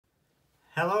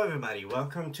Hello everybody,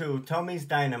 welcome to Tommy's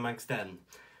Dynamax Den.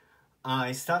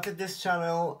 I started this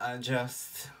channel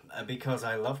just because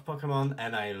I love Pokemon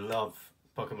and I love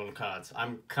Pokemon cards.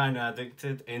 I'm kinda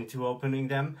addicted into opening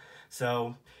them,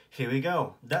 so here we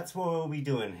go. That's what we'll be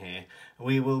doing here.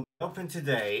 We will open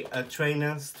today a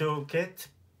Trainer's Toolkit.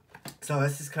 So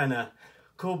this is kinda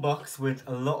cool box with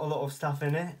a lot of stuff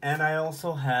in it, and I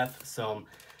also have some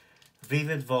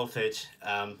Vivid Voltage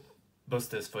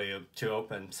boosters for you to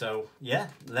open. So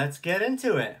yeah, let's get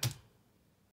into it.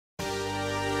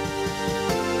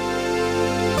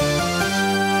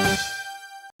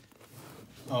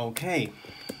 Okay,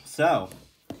 so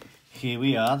here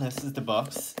we are. This is the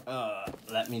box.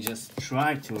 Let me just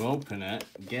try to open it.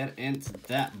 Get into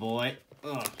that boy.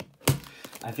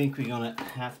 I think we're gonna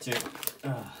have to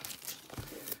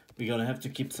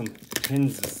keep some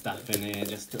pins and stuff in here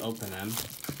just to open them.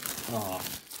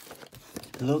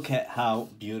 Look at how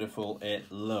beautiful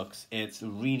it looks. It's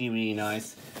really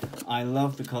nice. I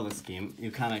love the color scheme.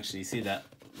 You can't actually see that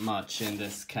much in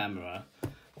this camera,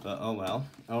 but oh well.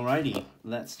 Alrighty,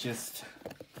 let's just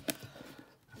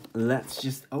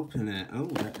open it. Oh,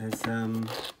 that is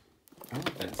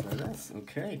that's like this.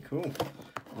 Okay, cool.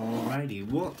 Alrighty,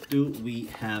 what do we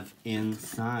have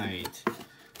inside?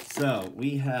 So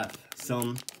we have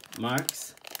some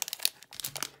marks.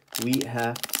 We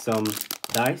have some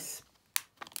dice.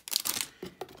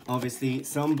 Obviously,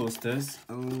 some boosters.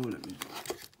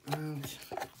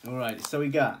 Alright, so we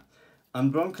got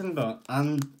Unbroken Bonds,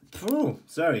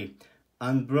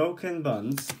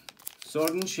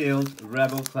 Sword and Shield,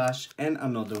 Rebel Clash, and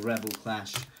another Rebel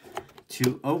Clash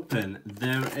to open.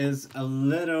 There is a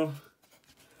little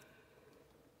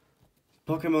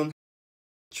Pokemon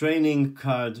training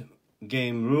card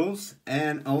game rules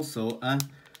and also a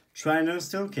Trainer's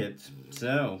Toolkit.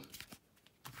 So,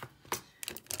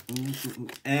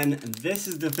 and this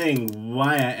is the thing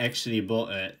why I actually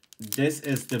bought it. This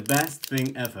is the best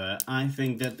thing ever. I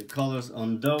think that the colors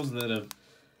on those little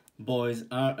boys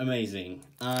are amazing.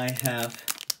 I have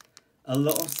a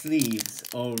lot of sleeves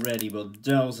already, but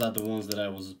those are the ones that I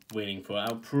was waiting for.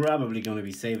 I'm probably going to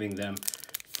be saving them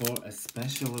for a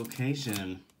special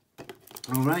occasion.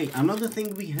 Alright, another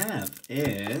thing we have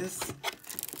is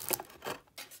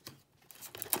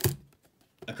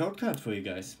a code card for you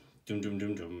guys.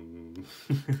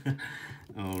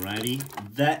 Alrighty,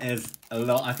 that is a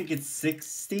lot. I think it's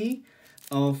 60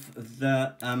 of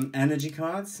the energy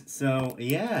cards. So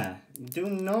yeah, do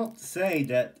not say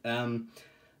that the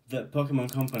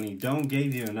Pokemon Company don't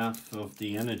give you enough of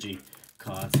the energy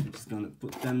cards. I'm just gonna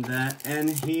put them there, and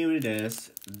here it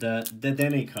is, the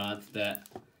Dynamax card that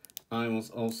I was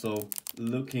also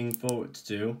looking forward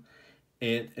to.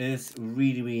 It is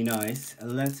really nice.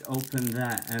 Let's open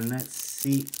that and let's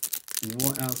see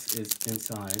what else is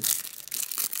inside.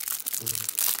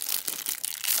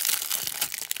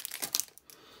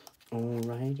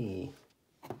 Alrighty.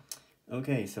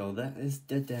 Okay, so that is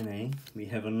the Dene. We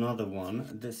have another one.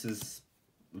 This is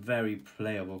very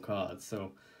playable card,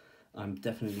 so I'm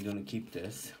definitely gonna keep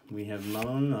this. We have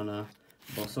Malonana,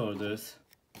 Boss Orders,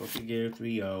 Pokegear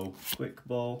 3-0, Quick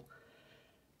Ball,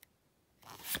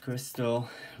 Crystal,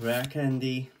 Rare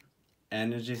Candy,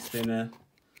 Energy Spinner,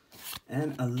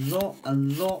 and a lot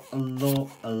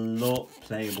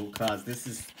playable cards. This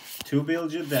is to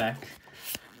build your deck.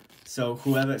 So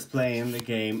whoever is playing the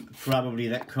game, probably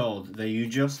that code that you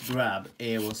just grab,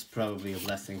 it was probably a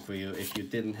blessing for you if you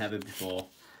didn't have it before.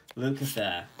 Look at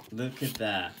that. Look at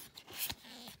that.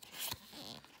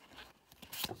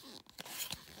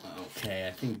 Okay,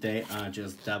 I think they are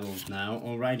just doubled now.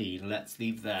 Alrighty, let's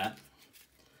leave that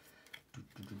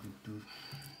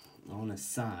on the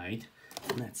side.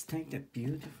 Let's take that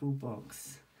beautiful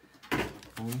box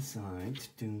on the side.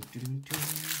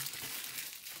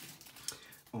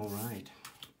 Alright.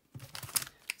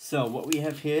 So what we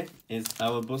have here is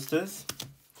our boosters.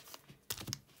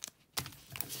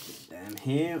 Let's put them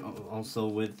here, also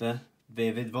with the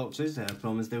Vivid Vultures that I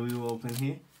promised that we will open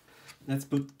here. Let's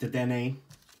put the Dene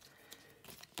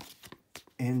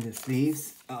in the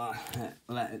sleeves.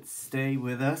 Let's stay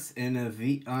with us in a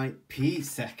VIP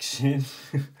section.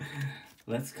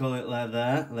 Let's call it like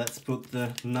that. Let's put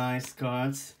the nice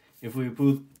cards. If we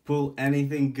pull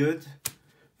anything good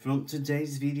from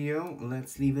today's video,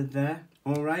 let's leave it there.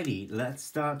 Alrighty, let's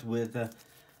start with the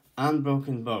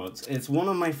Unbroken Boards. It's one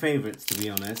of my favorites, to be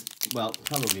honest. Well,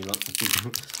 probably lots of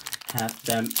people have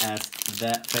them as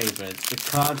their favorites. The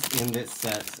cards in this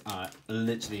set are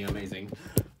literally amazing.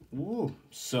 Ooh,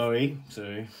 sorry.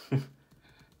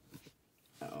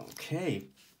 Okay.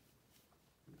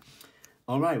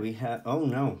 Alright, we have, oh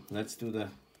no, let's do the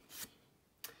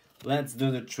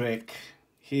trick.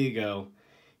 Here you go.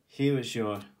 here is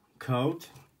your code.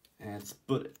 Let's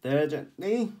put it there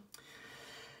gently.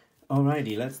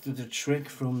 Alrighty, let's do the trick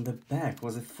from the back.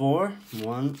 Was it 4?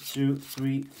 1, 2,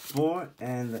 3, 4,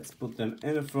 and let's put them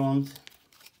in the front.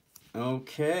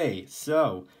 Okay,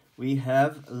 so we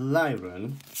have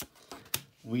Lyron,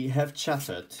 we have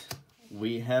Chattered,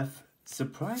 we have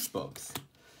Surprise Box,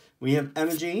 we have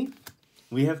Energy,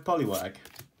 we have Poliwag,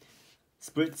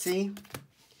 Spritzy,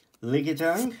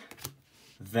 Lickitung,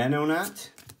 Venonat,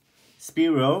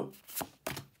 Spearow,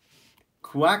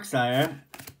 Quagsire,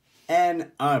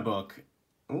 and Arbok.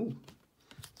 Oh,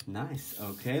 nice.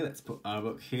 Okay, let's put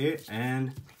Arbok here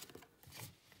and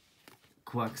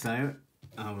Quagsire,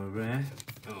 our rare.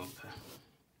 Oh.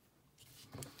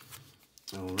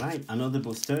 Alright, another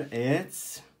booster.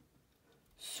 It's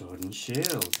Sword and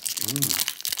Shield.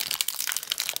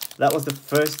 That was the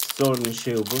first Sword and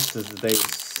Shield boosters that they were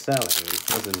selling,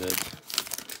 wasn't it?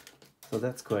 So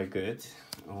that's quite good.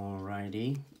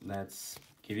 Alrighty, let's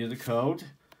give you the code.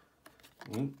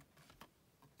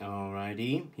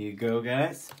 Alrighty, here you go,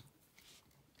 guys.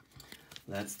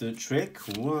 Let's do a trick.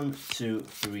 1, 2,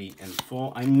 3, and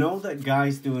 4. I know that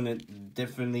guys doing it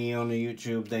differently on the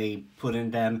YouTube. They put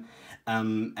in them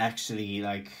actually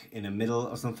like in the middle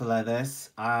or something like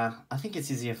this. I think it's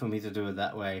easier for me to do it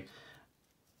that way.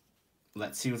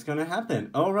 Let's see what's gonna happen.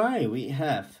 Alright, we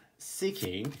have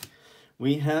Seeking,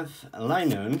 we have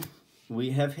Linoon,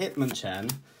 we have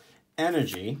Hitmonchan,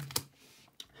 Energy,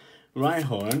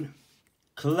 Rhyhorn,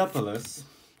 Cloppolus,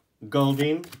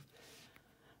 Goldeen,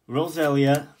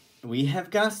 Roselia, we have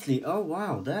Ghastly. Oh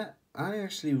wow, that I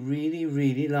actually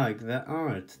really like that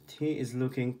art. He is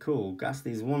looking cool.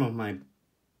 Ghastly is one of my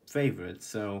favorites,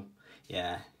 so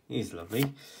yeah, he's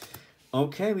lovely.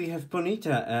 Okay, we have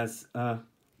Ponyta as a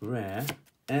rare,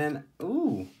 and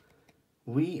ooh,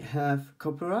 we have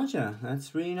Copperajah.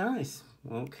 That's really nice.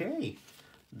 Okay,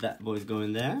 that boy's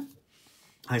going there.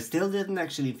 I still didn't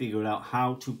actually figure out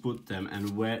how to put them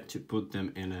and where to put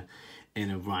them in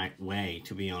a right way,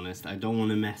 to be honest. I don't want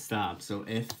to mess up, so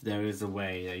if there is a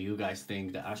way that you guys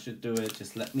think that I should do it,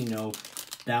 just let me know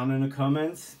down in the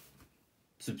comments.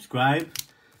 Subscribe,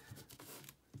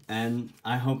 and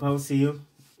I hope I'll see you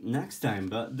next time.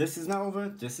 But this is not over.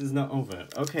 This is not over.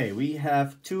 Okay, we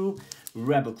have 2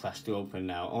 Rebel Clash to open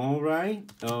now. Alright,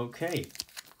 okay.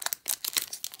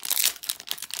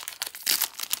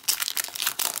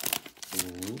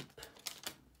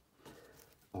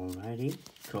 Alrighty,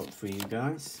 code for you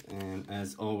guys, and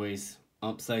as always,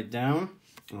 upside down.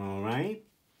 Alright,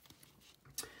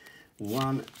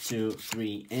 1, 2,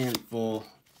 3, and 4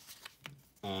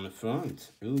 on the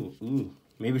front. Ooh,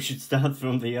 maybe we should start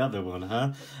from the other one,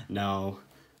 huh? No,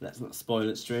 let's not spoil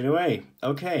it straight away.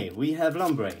 Okay, we have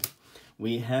Lombre,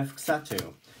 we have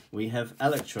Xatu, we have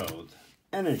Electrode,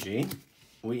 Energy,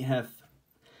 we have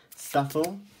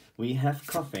Stuffle, we have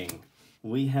Coughing,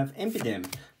 we have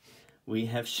Impidimp, we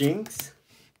have Shinx,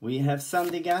 we have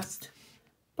Sandygast,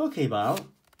 Pokeball,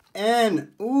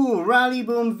 and ooh,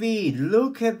 Rallyboom V.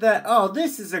 Look at that. Oh,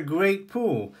 this is a great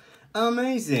pull.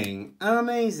 Amazing,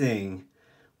 amazing.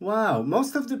 Wow,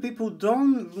 most of the people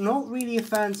not really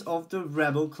fans of the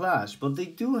Rebel Clash, but they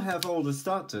do have all the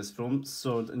starters from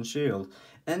Sword and Shield,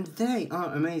 and they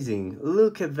are amazing.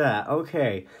 Look at that.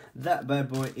 Okay, that bad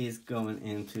boy is going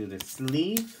into the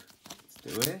sleeve.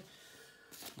 Let's do it.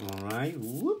 Alright,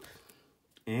 whoop.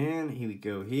 And here we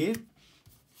go here.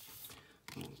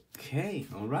 Okay,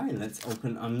 alright, let's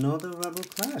open another Rebel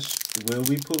Clash. Will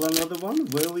we pull another one?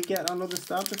 Will we get another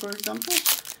starter, for example?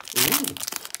 Ooh.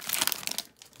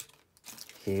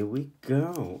 Here we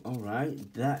go.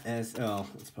 Alright, that is... oh,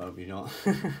 it's probably not.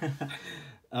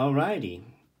 Alrighty.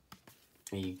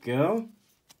 Here you go.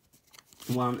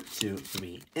 1, 2,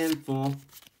 3, and 4.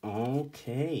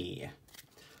 Okay.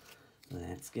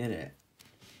 Let's get it.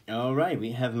 Alright,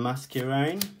 we have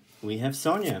Masquerain, we have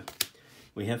Sonia,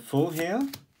 we have Full Heal,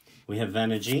 we have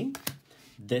Energy,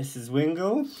 this is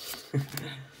Wingull,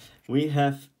 we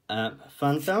have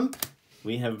Phantom,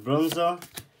 we have Bronzor,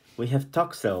 we have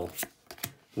Toxel,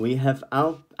 we have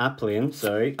Applin,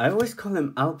 sorry, I always call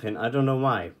him Alpin, I don't know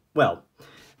why. Well,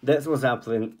 that was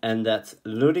Applin, and that's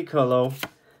Ludicolo,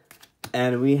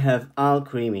 and we have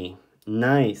Alcremie.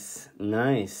 Nice,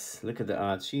 nice. Look at the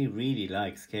art. She really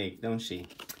likes cake, don't she?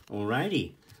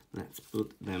 Alrighty, let's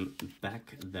put them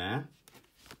back there.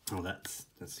 Oh, that's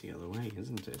the other way,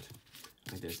 isn't it?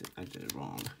 I did it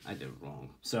wrong.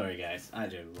 Sorry guys, I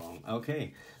did it wrong.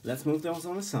 Okay, let's move those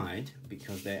on the side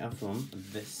because they are from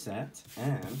this set.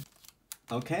 And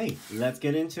okay, let's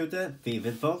get into the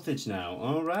Vivid Voltage now.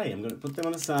 Alright, I'm gonna put them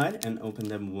on the side and open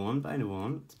them one by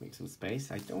one. Let's make some space.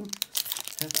 I don't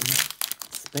have enough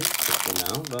space for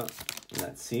now, but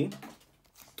Let's see.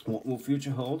 What will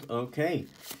future hold? Okay.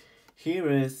 Here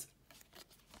is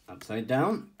upside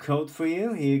down code for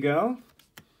you. Here you go.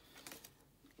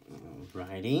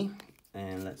 Alrighty.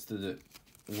 And let's do the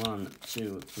 1,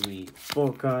 2, 3,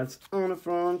 4 cards on the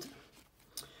front.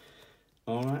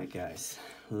 Alright, guys.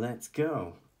 Let's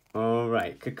go.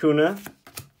 Alright. Kakuna.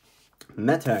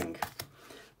 Metang.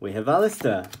 We have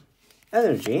Alistair.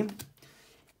 Energy.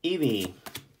 Eevee.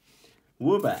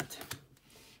 Woobat.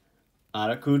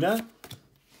 Aracuda.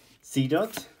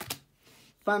 Seedot.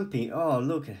 Vampy. Oh,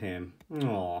 look at him.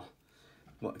 Oh,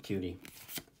 what a cutie.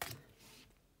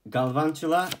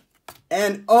 Galvantula.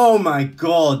 And oh my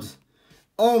god.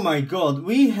 Oh my god.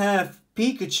 We have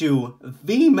Pikachu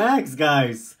VMAX,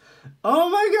 guys. Oh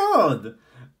my god.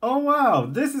 Oh wow.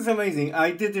 This is amazing.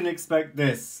 I didn't expect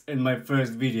this in my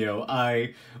first video.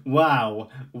 Wow.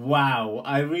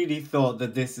 I really thought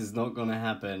that this is not gonna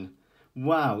happen.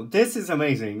 Wow, this is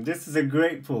amazing. This is a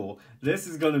great pull. This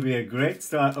is going to be a great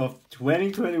start of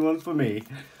 2021 for me.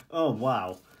 Oh,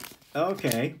 wow.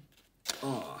 Okay.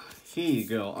 Oh, here you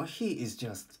go. Oh, he is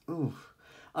just... Ooh.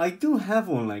 I do have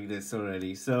one like this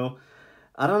already, so...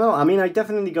 I don't know. I mean, I'm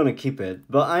definitely going to keep it.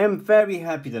 But I am very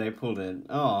happy that I pulled it.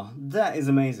 Oh, that is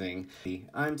amazing.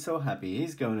 I'm so happy.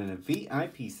 He's going in a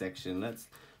VIP section. Let's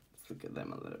look at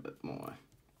them a little bit more.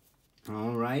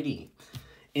 Alrighty.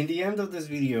 In the end of this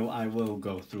video, I will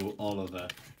go through all of the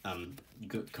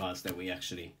good cards that we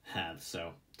actually have.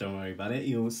 So don't worry about it.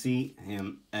 You will see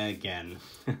him again.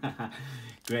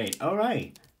 Great. All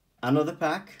right. Another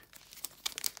pack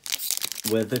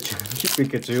with the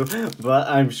Pikachu. But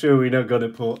I'm sure we're not going to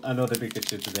pull another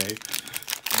Pikachu today.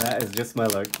 That is just my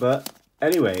luck. But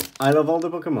anyway, I love all the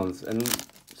Pokemons. And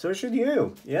so should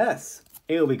you. Yes.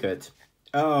 It'll be good.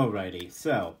 Alrighty.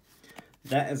 So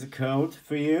that is a code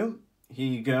for you. Here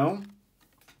you go.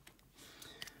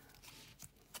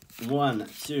 1,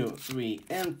 2, 3,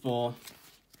 and 4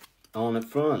 on the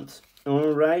front.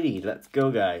 Alrighty, let's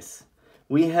go, guys.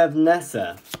 We have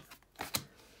Nessa.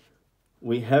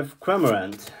 We have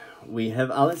Cramorant. We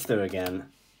have Alistair again.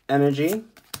 Energy.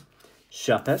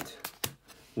 Shuppet.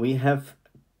 We have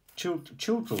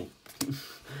Chultul.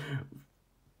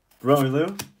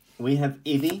 Roilu. We have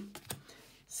Eevee.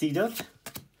 Seedot.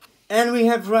 And we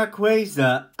have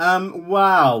Rayquaza.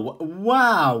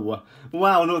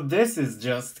 Wow, no, this is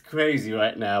just crazy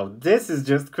right now. This is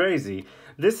just crazy.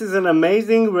 This is an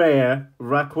amazing rare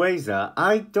Rayquaza.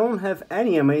 I don't have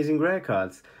any amazing rare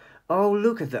cards. Oh,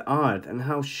 look at the art and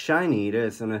how shiny it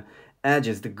is and the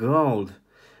edges, the gold.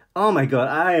 Oh my god,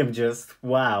 I am just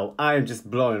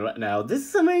blowing right now. This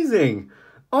is amazing.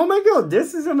 Oh my god,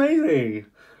 this is amazing.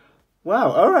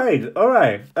 Wow,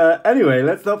 alright. Anyway,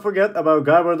 let's not forget about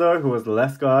Garbodor, who was the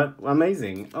last card.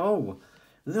 Amazing. Oh,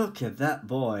 look at that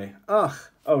boy. Ugh.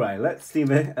 Alright, let's steam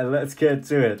it and let's get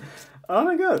to it. Oh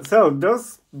my god. So,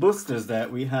 those boosters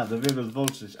that we have, the Vivid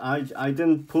Voltage, I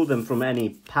didn't pull them from any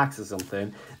packs or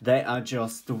something. They are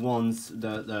just the ones,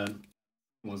 the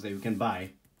ones that you can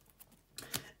buy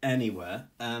anywhere.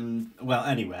 Well,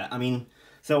 anywhere. I mean,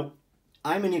 so...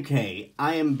 I'm in UK.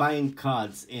 I am buying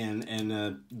cards in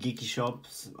geeky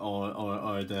shops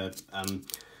or the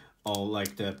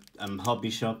hobby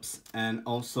shops, and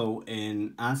also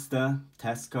in Asda,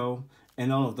 Tesco,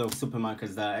 and all of those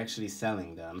supermarkets that are actually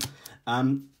selling them.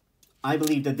 I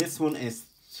believe that this one is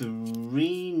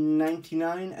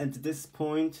 $3.99 at this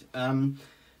point.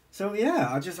 So yeah,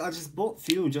 I just bought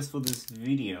few just for this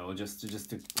video, just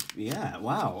to yeah,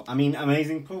 wow. I mean,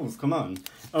 amazing pulls. Come on.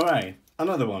 All right.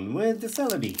 Another one with the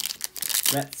Celebi.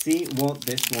 Let's see what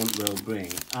this one will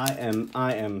bring. I am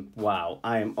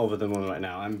over the moon right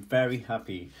now. I'm very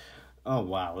happy. Oh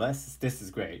wow, this is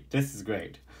great. This is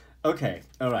great. Okay,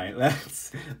 alright,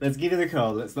 let's give it a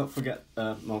call. Let's not forget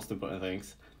most important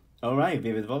things. Alright,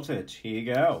 Vivid Voltage, here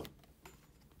you go.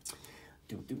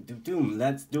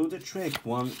 Let's do the trick.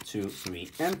 1, 2,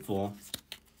 3, and 4.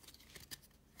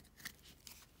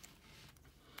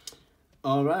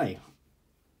 Alright.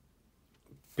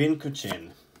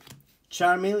 Pincochin.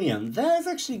 Charmeleon. That is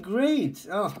actually great.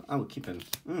 Oh, I will keep him.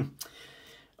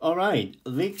 Alright.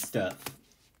 Leak Stuff.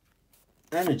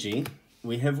 Energy.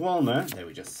 We have Walmer. That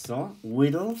we just saw.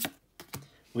 Whittle.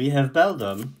 We have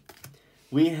Beldum.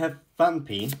 We have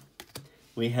Vampy.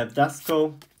 We have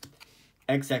Dusko.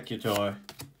 Executor.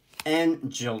 And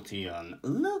Jolteon.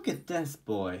 Look at this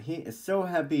boy. He is so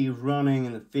happy running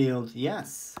in the field.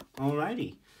 Yes.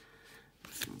 Alrighty.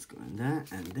 This one's going there,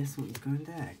 and this one's going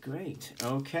there. Great.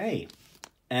 Okay.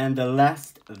 And the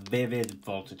last Vivid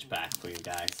Voltage pack for you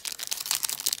guys.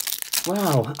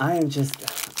 Wow, I am just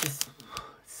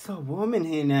so warm in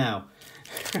here now.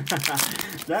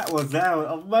 That was that.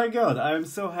 Oh my god, I'm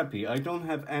so happy. I don't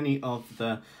have any of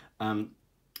the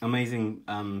amazing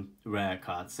rare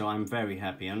cards, so I'm very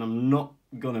happy, and I'm not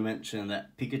gonna mention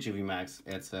that Pikachu VMAX.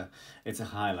 It's a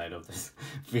highlight of this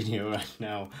video right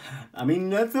now. I mean,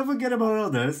 let's not forget about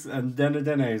others, and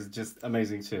Dene is just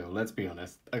amazing too, let's be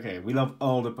honest. Okay, we love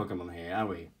all the Pokemon here, are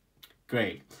we?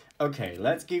 Great. Okay,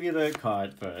 let's give you the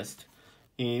card first.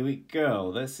 Here we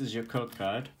go. This is your code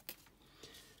card.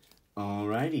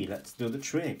 Alrighty, let's do the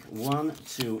trick. 1,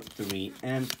 2, 3,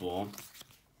 and 4.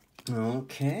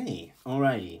 Okay,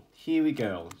 alrighty, here we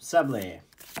go. Sablé,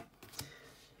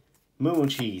 Momo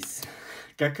Cheese,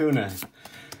 Kakuna,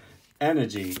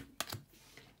 Energy,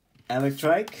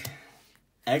 Electrike,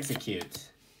 Execute.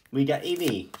 We got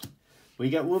Eevee, we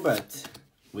got Woobat,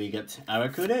 we got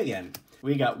Arrokuda again,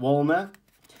 we got Walmer,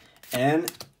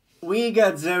 and we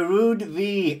got Zarude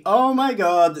V. Oh my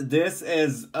god, this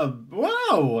is a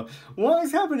wow! What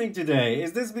is happening today?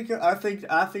 Is this because I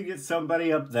think it's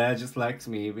somebody up there just likes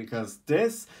me, because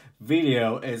this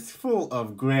video is full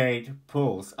of great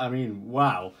pulls. I mean,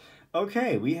 wow.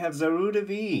 Okay, we have Zarude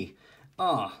V.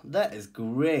 Oh, that is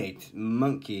great.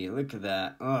 Monkey, look at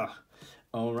that. Oh.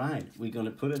 Alright, we're gonna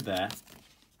put it there.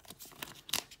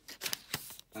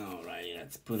 Alrighty,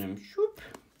 let's put him shoop.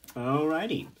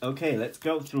 Alrighty, okay, let's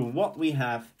go through what we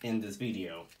have in this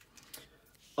video.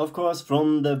 Of course,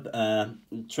 from the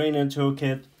trainer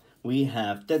toolkit, we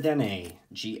have the Dene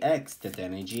GX, the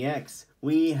Dene GX.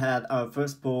 We had our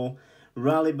first pull,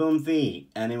 Rallyboom V,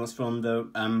 and it was from the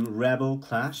Rebel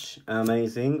Clash.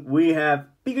 Amazing. We have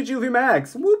Pikachu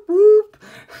VMAX, whoop whoop.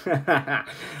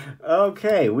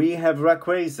 Okay, we have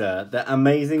Rayquaza, the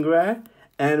amazing rare,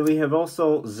 and we have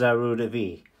also Zarude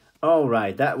V.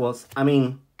 Alright, that was, I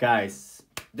mean, guys,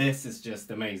 this is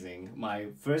just amazing. My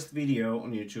first video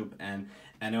on YouTube,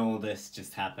 and all this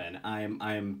just happened. I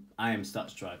am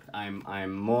starstruck.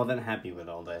 I'm more than happy with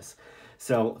all this.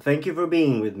 So thank you for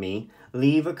being with me.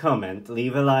 Leave a comment,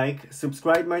 leave a like,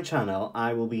 subscribe my channel.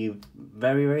 I will be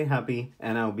very, very happy,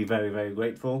 and I'll be very, very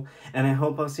grateful. And I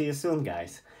hope I'll see you soon,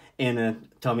 guys, in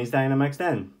Tommy's Dynamax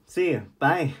then. See you.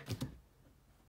 Bye.